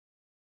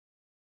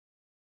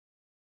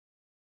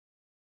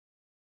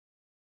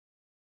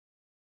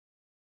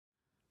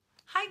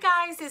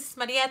Hi guys, it's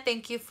Maria.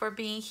 Thank you for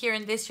being here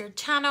in your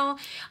channel.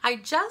 I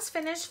just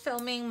finished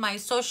filming my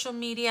social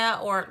media,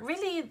 or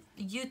really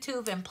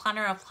YouTube and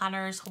Planner of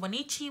Planners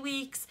Hobonichi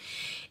weeks,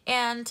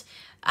 and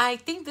I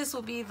think this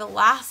will be the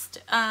last,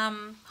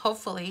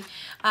 hopefully,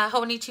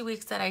 Hobonichi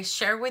weeks that I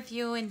share with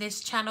you in this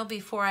channel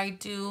before I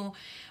do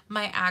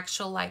my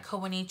actual like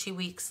Hobonichi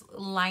weeks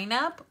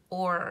lineup,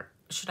 or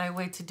should I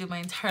wait to do my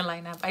entire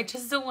lineup? I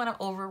just don't want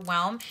to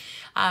overwhelm.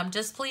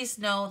 Just please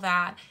know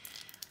that,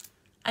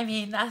 I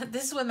mean,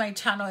 this is what my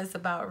channel is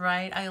about,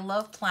 right? I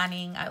love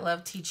planning. I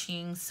love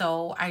teaching.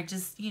 So I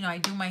just, I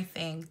do my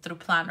thing through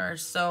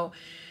planners. So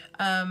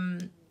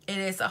it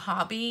is a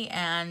hobby,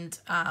 and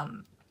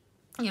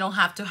you don't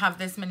have to have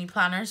this many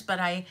planners, but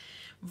I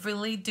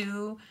really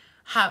do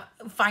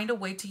find a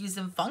way to use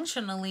them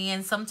functionally.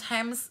 And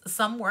sometimes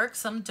some work,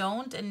 some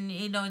don't. And,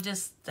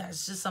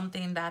 that's just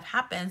something that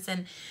happens.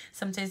 And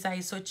sometimes I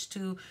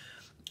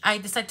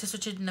decide to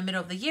switch it in the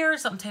middle of the year,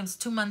 sometimes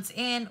 2 months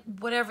in,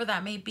 whatever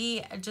that may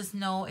be. I just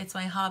know it's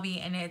my hobby,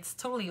 and it's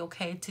totally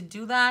okay to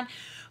do that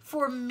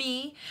for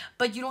me,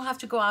 but you don't have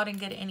to go out and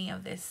get any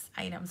of these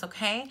items,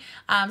 okay?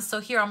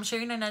 So here I'm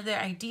sharing another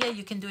idea.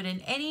 You can do it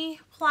in any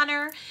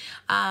planner,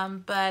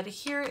 but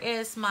here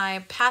is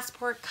my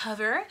passport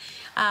cover.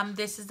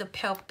 This is the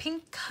pale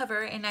pink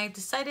cover, and I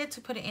decided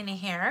to put it in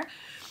here.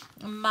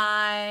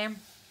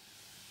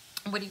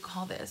 What do you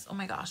call this? Oh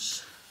my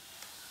gosh.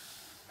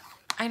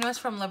 I know it's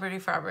from Liberty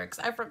Fabrics.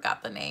 I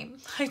forgot the name.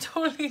 I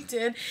totally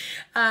did.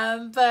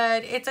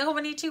 But it's a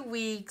Hobonichi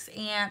weeks,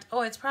 and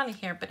it's probably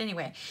here. But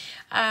anyway,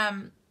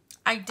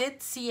 I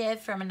did see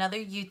it from another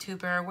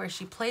YouTuber where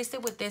she placed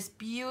it with this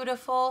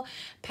beautiful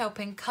pale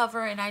pink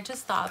cover, and I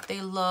just thought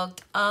they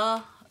looked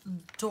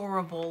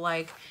adorable.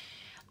 Like,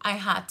 I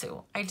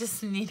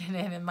just needed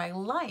it in my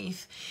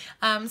life.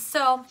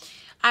 So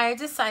I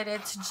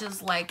decided to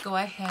just like go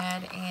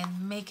ahead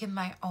and make it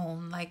my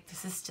own. Like,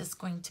 this is just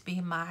going to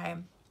be my...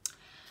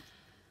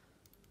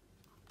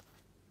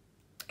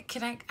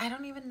 I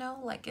don't even know,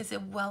 like, is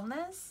it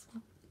wellness?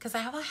 Because I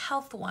have a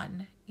health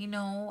one,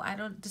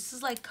 this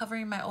is like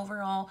covering my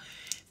overall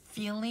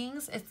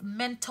feelings. It's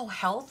mental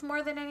health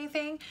more than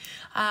anything.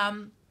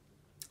 And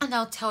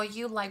I'll tell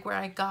you like where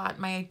I got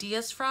my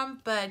ideas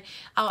from, but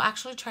I'll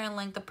actually try and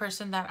link the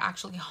person that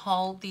actually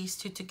hauled these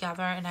two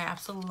together, and I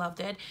absolutely loved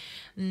it.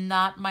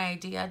 Not my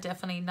idea,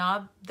 definitely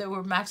not. They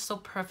were matched so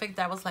perfect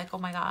that I was like, oh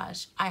my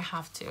gosh, I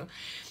have to.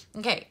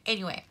 Okay,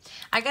 anyway,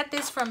 I got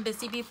this from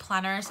Busy Bee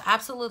Planners.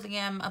 Absolutely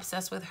am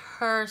obsessed with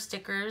her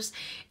stickers,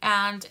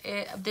 and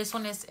this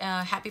one is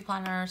a Happy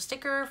Planner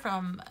sticker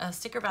from a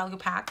sticker value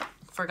pack.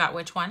 Forgot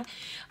which one.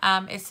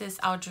 It says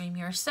Outdream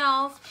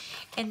Yourself,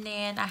 and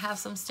then I have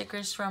some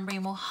stickers from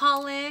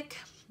Rainbowholic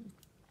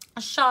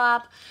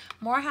shop.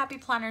 More Happy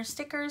Planner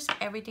stickers.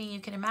 Everything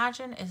you can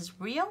imagine is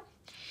real,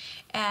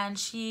 and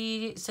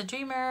she's a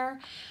dreamer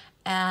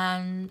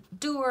and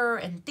doer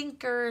and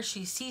thinker.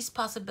 She sees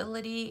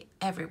possibility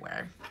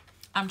everywhere.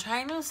 I'm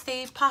trying to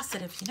stay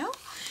positive,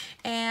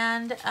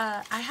 and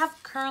I have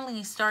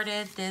currently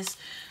started this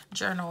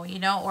journal,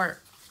 or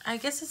I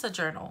guess it's a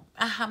journal.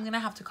 I'm gonna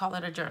have to call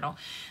it a journal.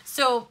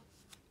 So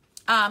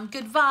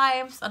Good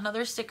Vibes,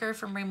 another sticker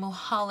from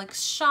Rainbowholic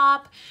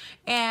shop,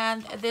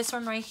 and this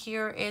one right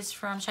here is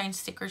from Shine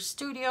Sticker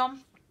Studio.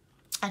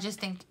 I just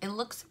think it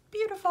looks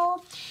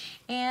beautiful,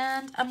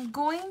 and I'm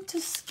going to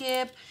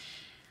skip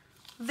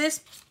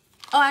this.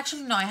 Oh,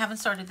 actually, no, I haven't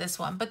started this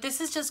one, but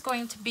this is just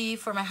going to be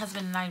for my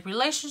husband and I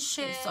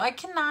relationship. So I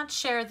cannot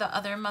share the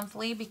other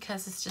monthly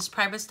because it's just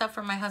private stuff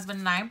for my husband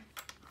and I.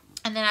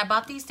 And then I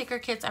bought these sticker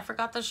kits. I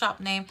forgot the shop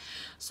name,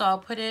 so I'll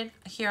put it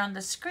here on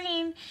the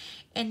screen.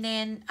 And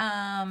then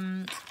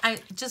I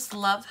just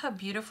love how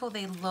beautiful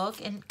they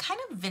look, and kind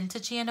of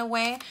vintagey in a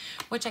way,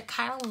 which I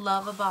kind of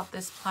love about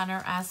this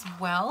planner as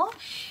well.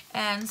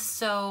 And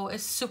so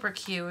it's super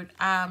cute.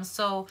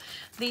 So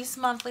these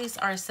monthlies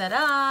are set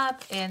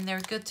up and they're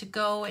good to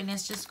go, and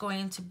it's just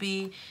going to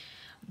be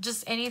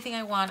just anything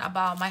I want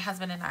about my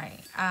husband and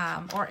I,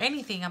 or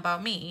anything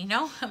about me,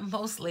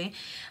 mostly.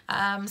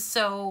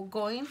 So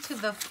going to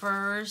the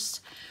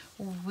first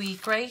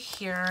week right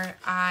here,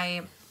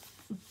 I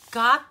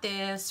got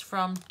this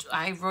from,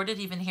 I wrote it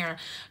even here,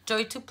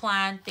 Joy to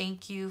Plan.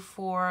 Thank you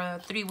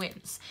for 3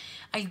 wins.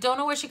 I don't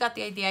know where she got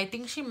the idea. I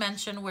think she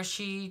mentioned where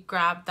she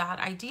grabbed that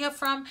idea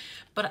from,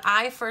 but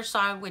I first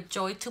saw it with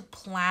Joy to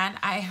Plan.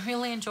 I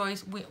really enjoy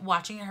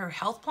watching her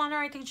health planner,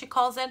 I think she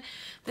calls it.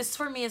 This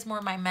for me is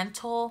more my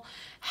mental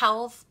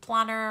health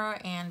planner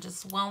and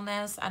just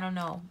wellness. I don't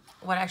know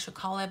what I should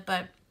call it,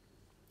 but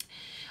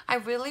I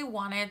really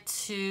wanted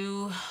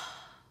to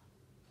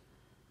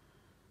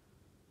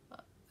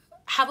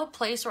have a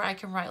place where I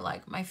can write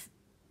like my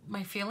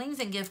feelings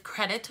and give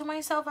credit to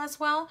myself as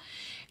well,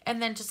 and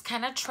then just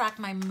kind of track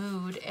my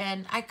mood.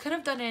 And I could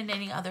have done it in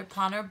any other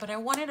planner, but I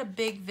wanted a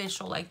big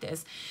visual like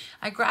this.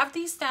 I grabbed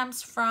these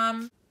stamps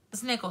from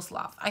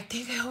Snickelslav. I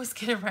think I always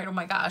get it right. Oh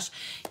my gosh.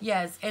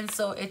 Yes. And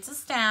so it's a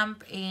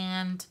stamp,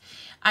 and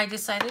I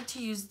decided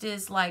to use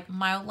this like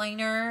mild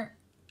liner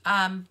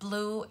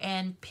blue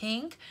and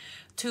pink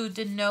to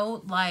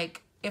denote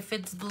like If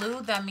it's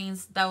blue, that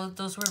means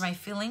those were my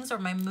feelings or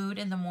my mood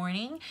in the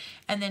morning,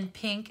 and then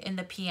pink in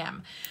the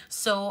PM.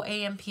 So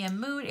AM, PM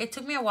mood. It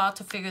took me a while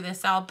to figure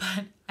this out,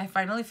 but I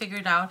finally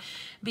figured it out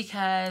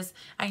because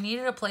I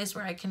needed a place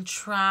where I can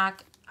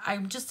track.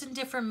 I'm just in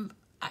different,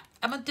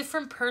 I'm a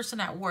different person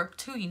at work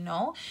too, you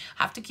know.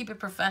 I have to keep it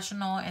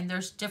professional, and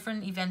there's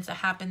different events that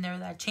happen there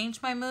that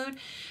change my mood,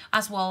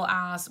 as well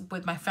as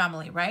with my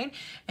family, right,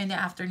 in the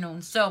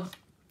afternoon. So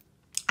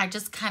I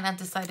just kind of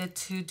decided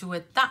to do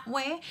it that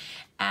way.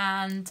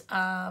 And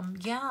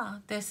yeah,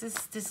 this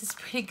is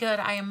pretty good.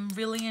 I am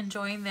really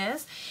enjoying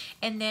this.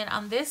 And then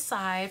on this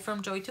side,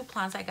 from Joy to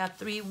Plants, I got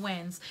 3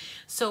 wins.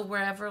 So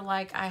wherever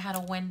like I had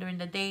a win during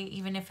the day,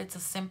 even if it's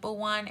a simple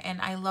one. And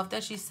I love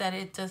that she said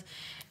it does.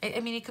 I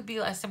mean, it could be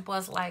as simple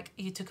as like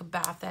you took a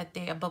bath that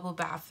day, a bubble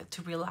bath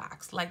to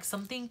relax, like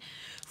something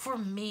for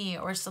me,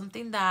 or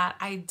something that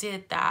I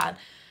did that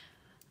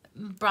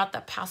brought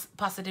that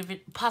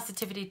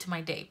positivity to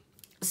my day.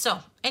 So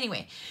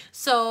anyway,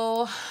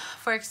 so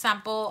for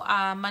example,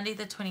 Monday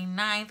the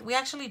 29th, we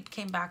actually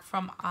came back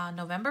from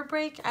November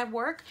break at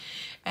work,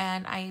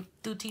 and I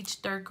do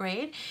teach 3rd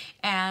grade,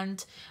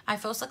 and I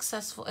felt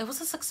successful. It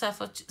was a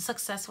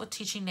successful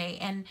teaching day.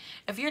 And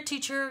if you're a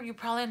teacher, you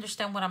probably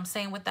understand what I'm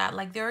saying with that.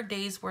 Like, there are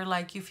days where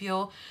like you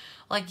feel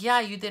like,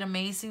 yeah, you did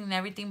amazing and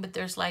everything, but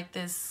there's like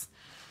this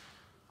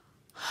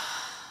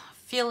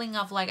feeling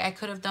of like I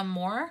could have done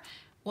more.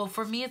 Well,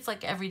 for me, it's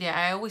like every day.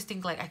 I always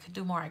think like I could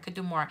do more, I could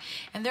do more.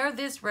 And there are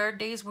these rare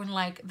days when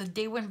like the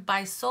day went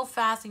by so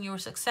fast and you were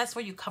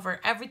successful. You cover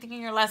everything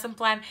in your lesson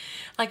plan.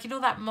 Like, you know,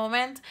 that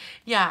moment?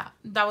 Yeah,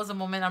 that was a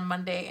moment on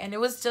Monday. And it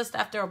was just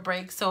after a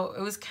break. So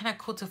it was kind of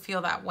cool to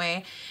feel that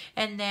way.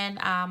 And then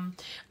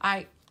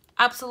I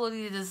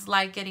absolutely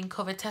dislike getting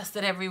COVID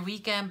tested every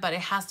weekend, but it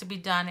has to be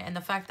done. And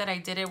the fact that I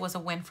did it was a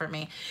win for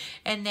me.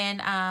 And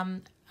then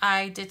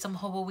I did some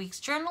Hobo Weeks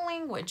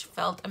journaling, which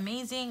felt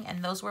amazing,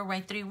 and those were my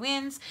 3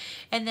 wins.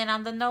 And then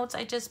on the notes,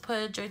 I just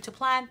put Joy to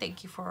Plan.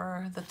 Thank you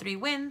for the 3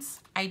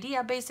 wins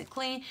idea,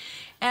 basically.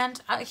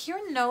 And here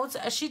in notes,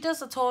 she does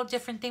a total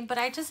different thing, but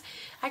I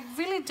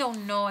really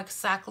don't know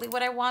exactly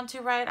what I want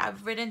to write.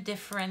 I've written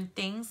different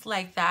things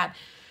like that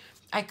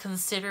I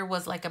consider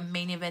was like a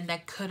main event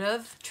that could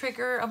have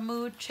triggered a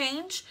mood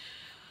change.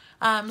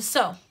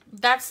 So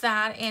that's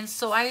that. And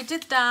so I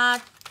did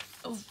that.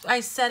 I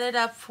set it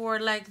up for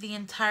like the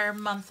entire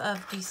month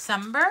of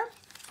December,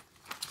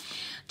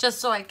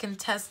 just so I can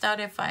test out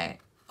if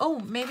oh,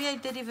 maybe I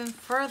did even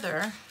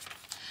further.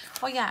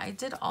 Oh yeah, I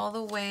did all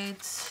the way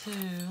to,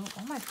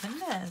 oh my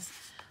goodness,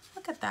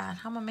 look at that.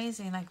 I'm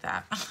amazing like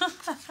that.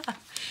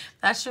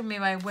 That should be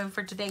my win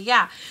for today.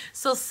 Yeah,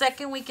 so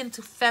 2nd week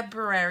into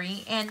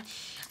February, and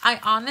I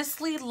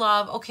honestly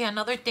love, okay,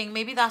 another thing,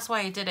 maybe that's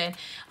why I did it.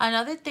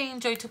 Another thing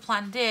Joy to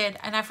Plan did,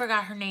 and I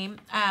forgot her name,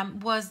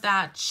 was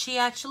that she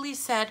actually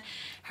said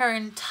her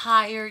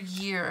entire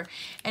year.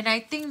 And I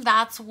think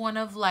that's one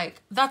of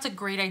like, that's a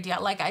great idea.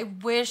 Like, I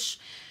wish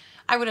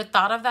I would have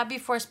thought of that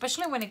before,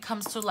 especially when it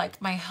comes to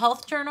like my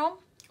health journal,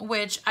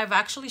 which I've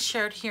actually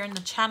shared here in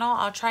the channel.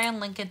 I'll try and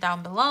link it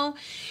down below.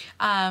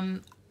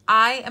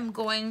 I am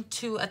going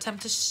to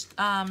attempt to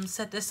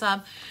set this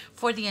up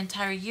for the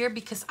entire year,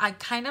 because I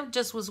kind of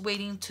just was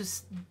waiting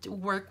to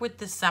work with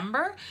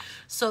December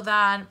so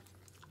that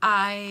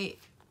I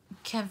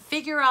can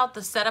figure out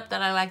the setup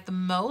that I like the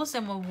most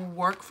and what will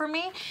work for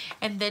me,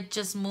 and then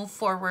just move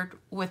forward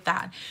with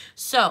that.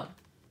 So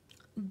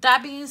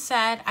that being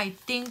said, I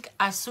think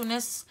as soon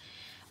as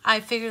I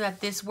figured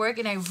that this worked,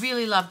 and I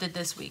really loved it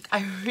this week.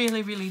 I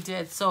really, really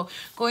did. So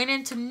going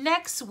into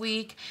next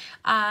week,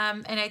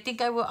 and I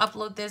think I will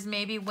upload this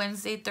maybe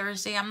Wednesday,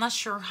 Thursday. I'm not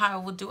sure how I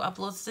will do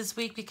uploads this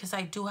week, because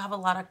I do have a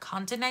lot of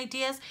content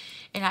ideas,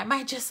 and I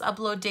might just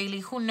upload daily.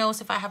 Who knows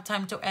if I have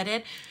time to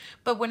edit.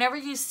 But whenever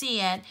you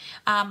see it,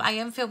 I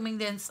am filming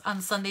this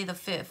on Sunday the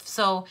 5th.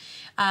 So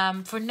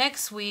for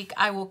next week,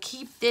 I will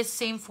keep this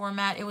same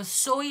format. It was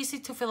so easy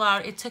to fill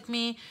out. It took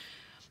me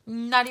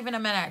not even a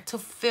minute to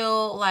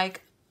fill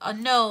like a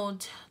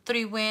note,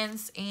 3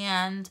 wins,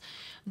 and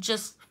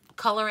just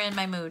color in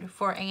my mood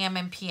for AM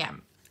and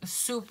PM.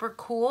 Super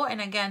cool.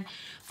 And again,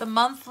 the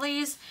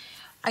monthlies,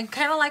 I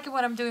kind of like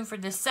what I'm doing for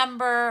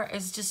December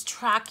is just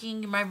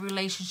tracking my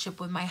relationship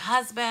with my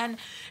husband.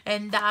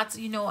 And that's,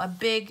 you know, a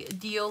big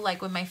deal,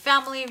 like with my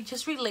family,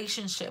 just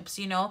relationships,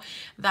 you know,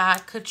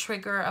 that could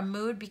trigger a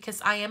mood,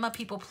 because I am a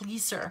people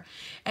pleaser.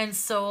 And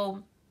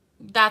so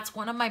that's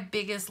one of my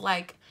biggest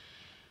like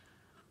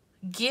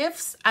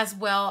gifts as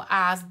well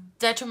as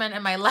detriment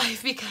in my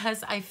life,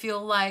 because I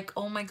feel like,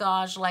 oh my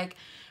gosh, like,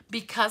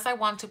 because I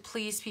want to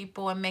please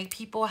people and make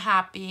people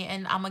happy,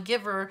 and I'm a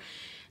giver,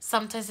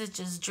 sometimes it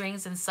just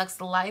drains and sucks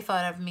the life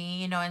out of me,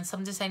 you know. And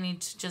sometimes I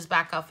need to just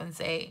back off and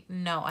say,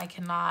 no, I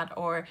cannot,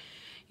 or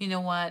you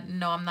know what,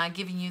 no, I'm not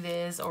giving you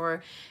this,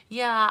 or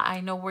yeah, I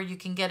know where you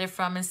can get it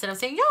from, instead of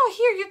saying, yo,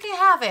 here, you can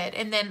have it,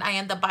 and then I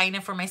end up buying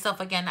it for myself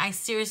again. I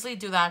seriously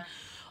do that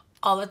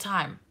all the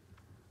time.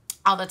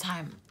 All the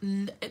time.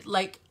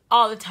 Like,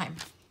 all the time.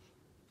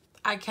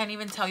 I can't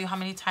even tell you how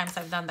many times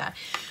I've done that.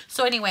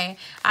 So anyway,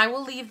 I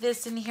will leave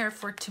this in here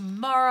for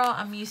tomorrow.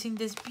 I'm using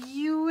this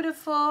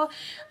beautiful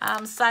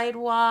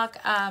sidewalk,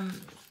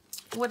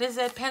 what is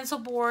it, pencil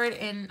board,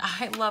 and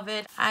I love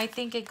it. I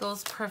think it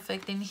goes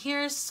perfect in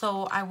here,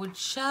 so I would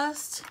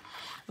just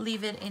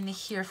leave it in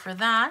here for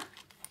that.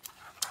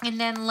 And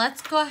then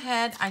let's go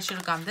ahead. I should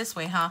have gone this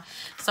way, huh?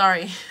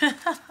 Sorry.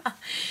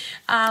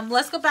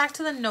 Let's go back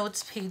to the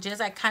notes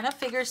pages. I kind of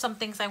figured some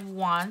things I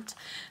want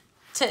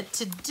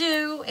to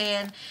do,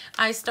 and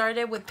I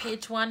started with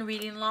page 1,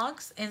 reading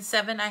logs. In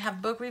 7, I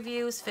have book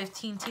reviews,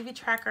 15, TV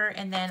tracker,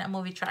 and then a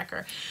movie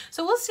tracker.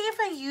 So we'll see if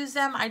I use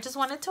them. I just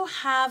wanted to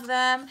have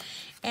them,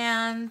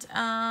 and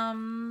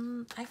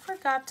I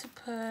forgot to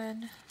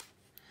put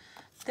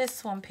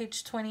this one,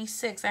 page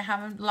 26. I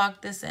haven't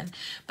logged this in,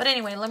 but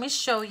anyway, let me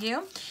show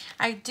you.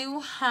 I do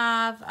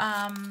have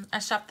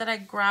a shop that I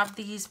grabbed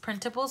these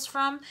printables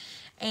from,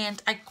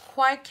 and I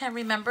quite can't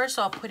remember,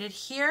 so I'll put it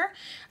here.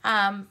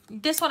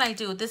 This one I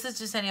do. This is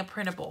just any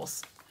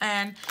printables,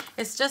 and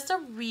it's just a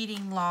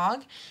reading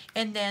log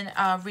and then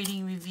a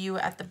reading review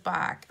at the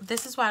back.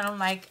 This is why I don't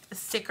like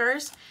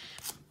stickers,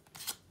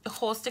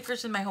 whole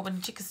stickers in my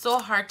Hobonichi. It's so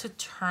hard to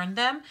turn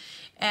them,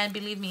 and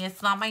believe me,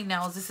 it's not my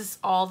nails. This is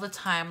all the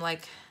time.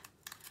 Like,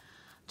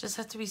 just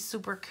have to be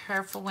super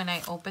careful when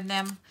I open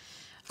them.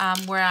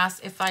 Whereas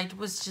if I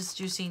was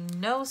just using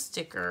no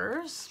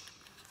stickers,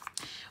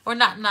 or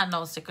not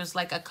no stickers,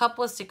 like a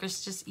couple of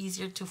stickers, just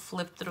easier to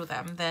flip through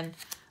them. Then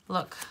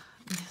look,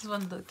 this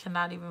one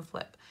cannot even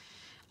flip.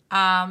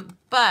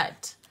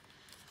 But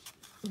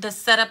the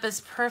setup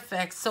is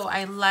perfect, so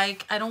I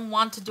don't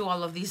want to do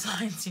all of these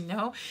lines, you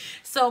know.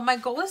 So my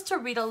goal is to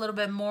read a little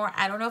bit more.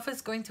 I don't know if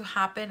it's going to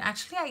happen.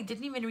 Actually, I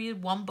didn't even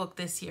read one book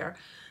this year.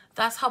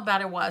 That's how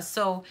bad it was.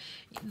 So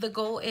the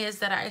goal is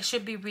that I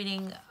should be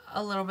reading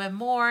a little bit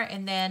more,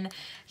 and then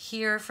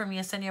here for me,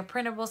 Yesenia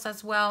printables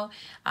as well,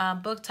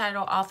 book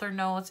title, author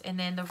notes, and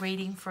then the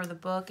rating for the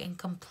book and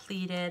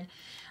completed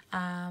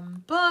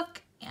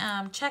book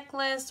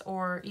checklist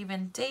or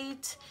even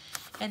date.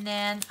 And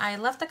then I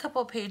left a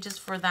couple of pages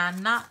for that,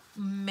 not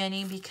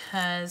many,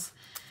 because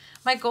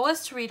my goal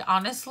is to read,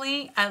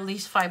 honestly, at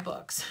least 5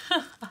 books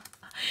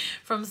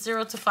from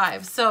 0 to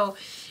 5. So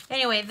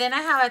anyway, then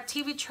I have a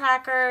TV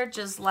tracker,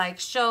 just like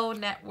show,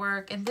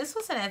 network, and this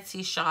was an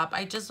Etsy shop.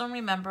 I just don't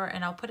remember,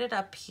 and I'll put it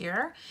up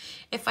here.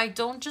 If I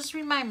don't, just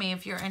remind me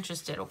if you're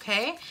interested,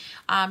 okay?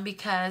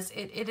 Because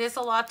it is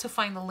a lot to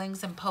find the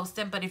links and post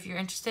them, but if you're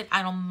interested,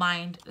 I don't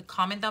mind.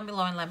 Comment down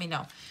below and let me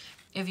know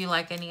if you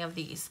like any of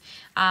these.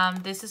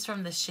 This is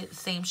from the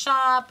same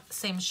shop.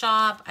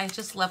 I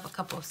just left a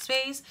couple of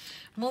space.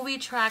 Movie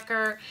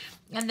tracker.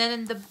 And then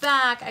in the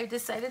back, I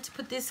decided to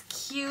put these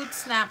cute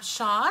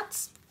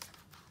snapshots.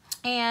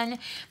 And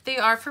they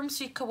are from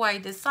Sweet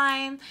Kawaii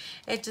Design.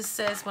 It just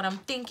says what I'm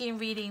thinking,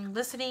 reading,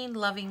 listening,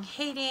 loving,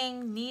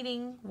 hating,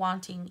 needing,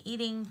 wanting,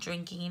 eating,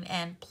 drinking,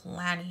 and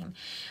planning.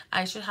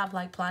 I should have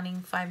like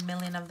planning 5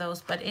 million of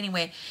those. But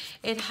anyway,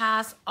 it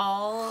has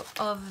all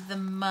of the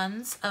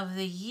months of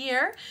the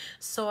year.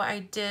 So I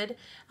did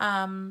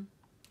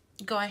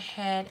go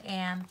ahead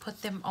and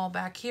put them all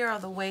back here all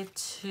the way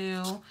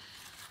to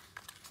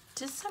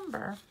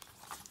December.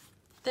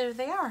 There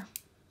they are.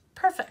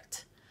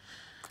 Perfect.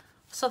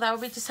 So that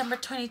would be December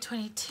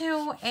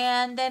 2022.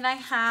 And then I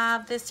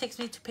have, this takes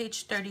me to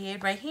page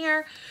 38 right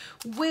here,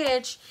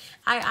 which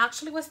I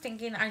actually was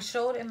thinking I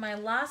showed in my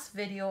last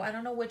video. I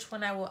don't know which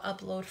one I will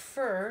upload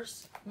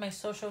first, my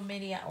social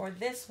media or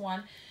this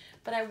one,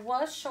 but I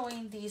was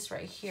showing these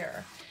right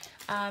here.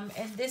 And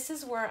this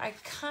is where I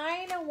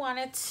kind of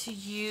wanted to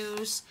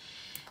use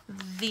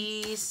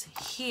these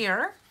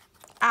here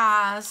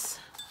as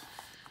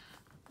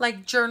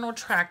like journal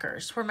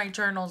trackers for my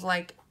journals.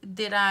 Like,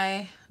 did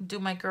I do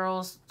my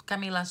girls,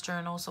 Camila's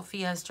journal,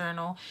 Sophia's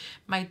journal,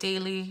 my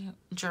daily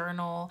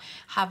journal?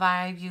 Have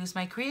I used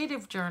my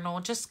creative journal?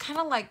 Just kind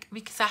of like,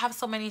 because I have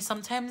so many,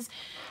 sometimes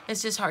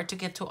it's just hard to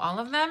get to all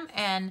of them.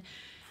 And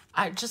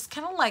I just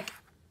kind of like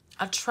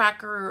a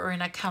tracker or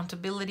an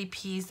accountability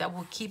piece that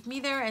will keep me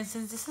there. And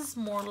since this is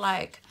more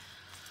like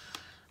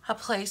a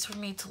place for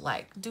me to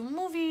like do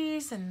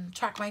movies and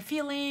track my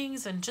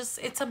feelings, and just,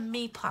 it's a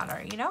me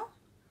planner, you know?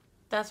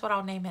 That's what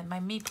I'll name it, my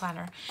me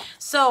planner.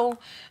 So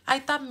I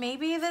thought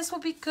maybe this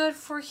would be good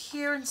for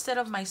here instead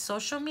of my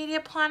social media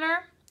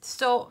planner.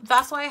 So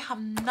that's why I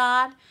have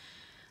not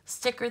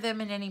stickered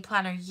them in any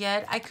planner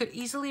yet. I could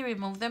easily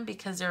remove them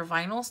because they're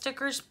vinyl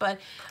stickers, but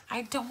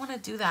I don't want to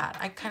do that.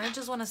 I kind of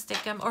just want to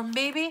stick them, or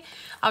maybe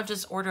I'll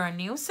just order a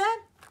new set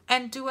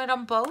and do it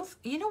on both.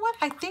 You know what?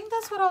 I think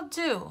that's what I'll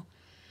do.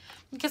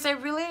 Because I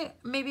really,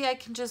 maybe I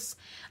can just,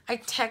 I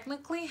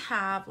technically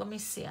have, let me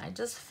see, I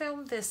just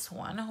filmed this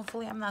one.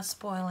 Hopefully I'm not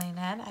spoiling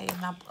it. I am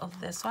not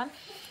of this one.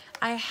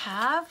 I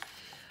have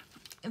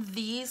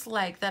these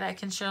like that I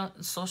can share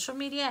on social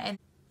media, and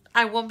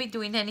I won't be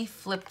doing any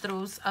flip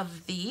throughs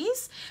of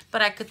these,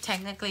 but I could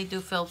technically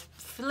do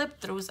flip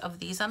throughs of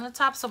these on the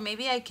top. So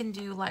maybe I can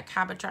do like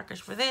habit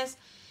trackers for this,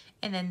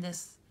 and then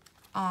this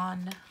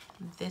on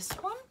this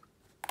one.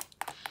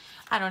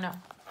 I don't know.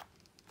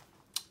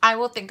 I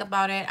will think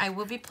about it. I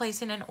will be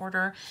placing an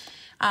order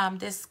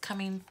this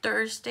coming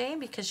Thursday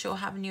because she'll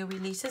have new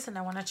releases and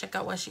I want to check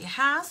out what she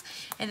has.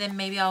 And then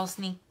maybe I'll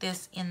sneak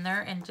this in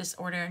there and just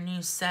order a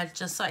new set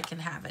just so I can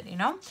have it, you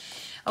know?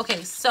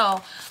 Okay,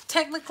 so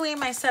technically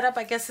my setup,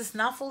 I guess, is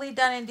not fully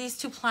done in these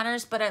 2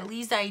 planners, but at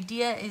least the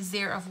idea is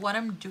there of what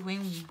I'm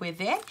doing with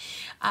it.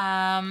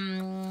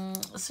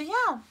 So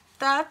yeah,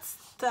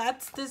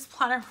 that's this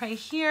planner right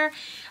here.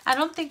 I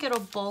don't think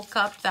it'll bulk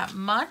up that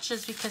much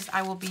just because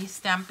I will be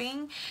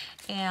stamping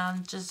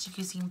and just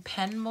using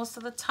pen most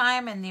of the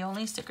time, and the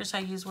only stickers I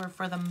use were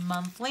for the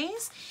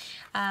monthlies.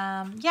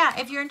 Yeah,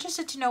 if you're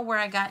interested to know where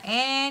I got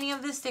any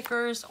of the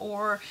stickers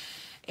or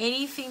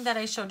anything that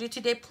I showed you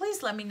today,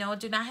 please let me know.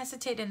 Do not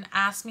hesitate and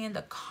ask me in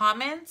the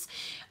comments.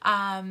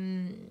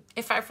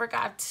 If I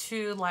forgot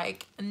to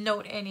like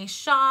note any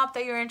shop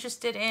that you're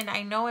interested in,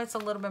 I know it's a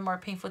little bit more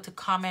painful to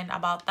comment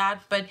about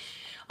that, but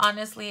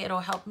honestly it'll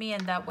help me,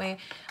 and that way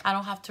I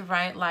don't have to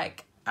write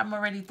like, I'm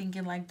already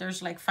thinking like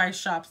there's like 5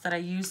 shops that I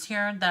used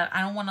here that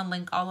I don't want to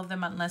link all of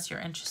them unless you're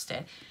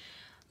interested.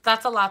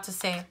 That's a lot to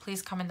say.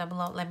 Please comment down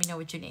below. Let me know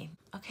what you need.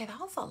 Okay, that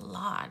was a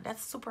lot.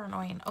 That's super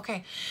annoying.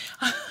 Okay.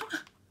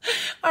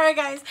 All right,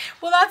 guys.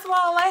 Well, that's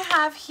all I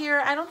have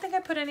here. I don't think I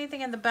put anything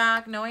in the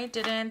bag. No, I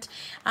didn't.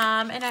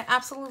 And I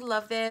absolutely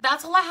loved it.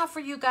 That's all I have for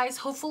you guys.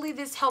 Hopefully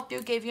this helped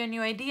you, gave you a new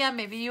idea.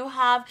 Maybe you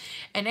have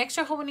an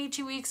extra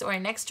Hobonichi weeks or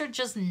an extra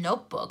just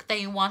notebook that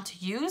you want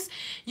to use.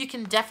 You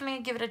can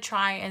definitely give it a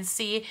try and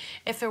see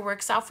if it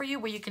works out for you,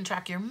 where you can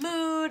track your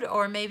mood,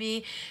 or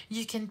maybe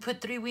you can put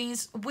 3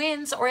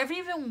 wins, or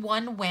even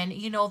 1 win,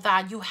 you know,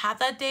 that you had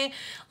that day.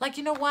 Like,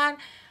 you know what?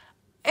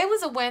 It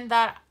was a win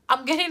that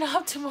I'm getting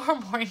up tomorrow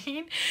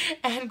morning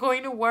and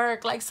going to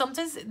work. Like,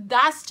 sometimes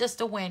that's just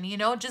a win, you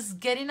know, just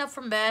getting up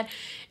from bed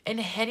and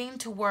heading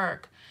to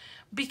work,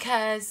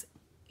 because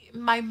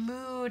my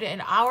mood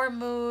and our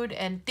mood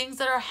and things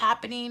that are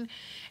happening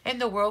in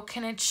the world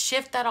can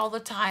shift that all the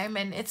time,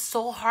 and it's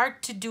so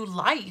hard to do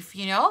life,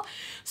 you know.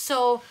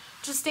 So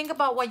just think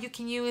about what you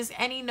can use.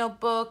 Any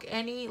notebook,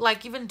 any,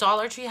 like, even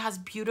Dollar Tree has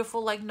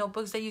beautiful like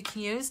notebooks that you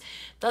can use.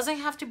 Doesn't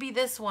have to be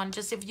this one.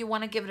 Just if you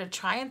want to give it a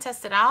try and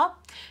test it out,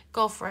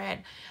 go for it.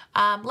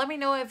 Let me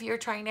know if you're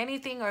trying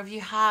anything or if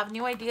you have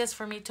new ideas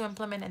for me to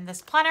implement in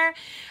this planner.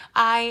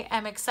 I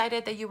am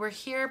excited that you were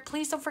here.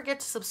 Please don't forget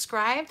to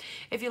subscribe.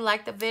 If you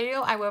like the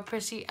video, I will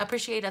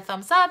appreciate a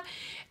thumbs up.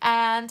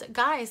 And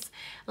guys,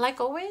 like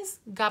always,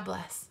 God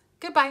bless.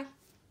 Goodbye.